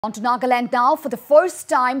On to Nagaland now. For the first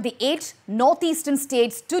time, the 8 northeastern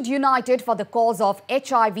states stood united for the cause of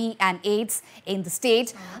HIV and AIDS in the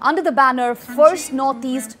state under the banner First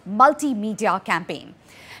Northeast Multimedia Campaign.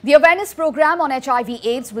 The awareness program on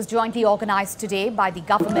HIV/AIDS was jointly organized today by the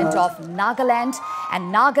government of Nagaland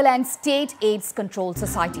and Nagaland State AIDS Control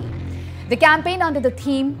Society. The campaign under the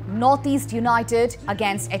theme Northeast United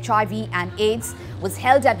Against HIV and AIDS was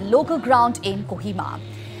held at local ground in Kohima.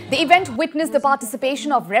 The event witnessed the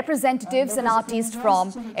participation of representatives and artists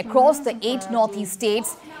from across the 8 northeast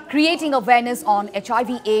states, creating awareness on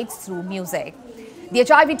HIV/AIDS through music. The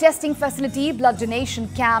HIV testing facility, blood donation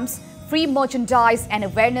camps, free merchandise and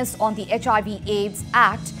awareness on the HIV/AIDS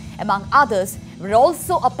Act, among others, were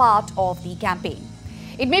also a part of the campaign.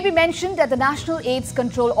 It may be mentioned that the National AIDS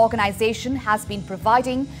Control Organization has been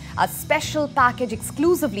providing a special package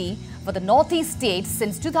exclusively for the northeast states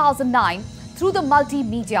since 2009 through the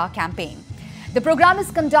multimedia campaign. The program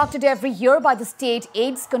is conducted every year by the state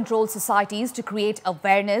AIDS control societies to create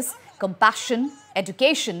awareness, compassion,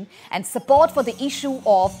 education and support for the issue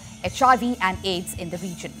of HIV and AIDS in the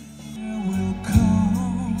region.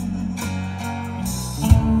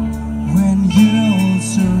 When you'll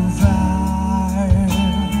survive,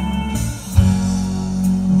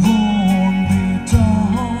 won't be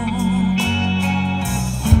done.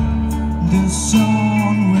 The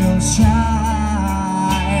sun will shine.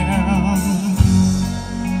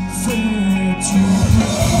 Fade to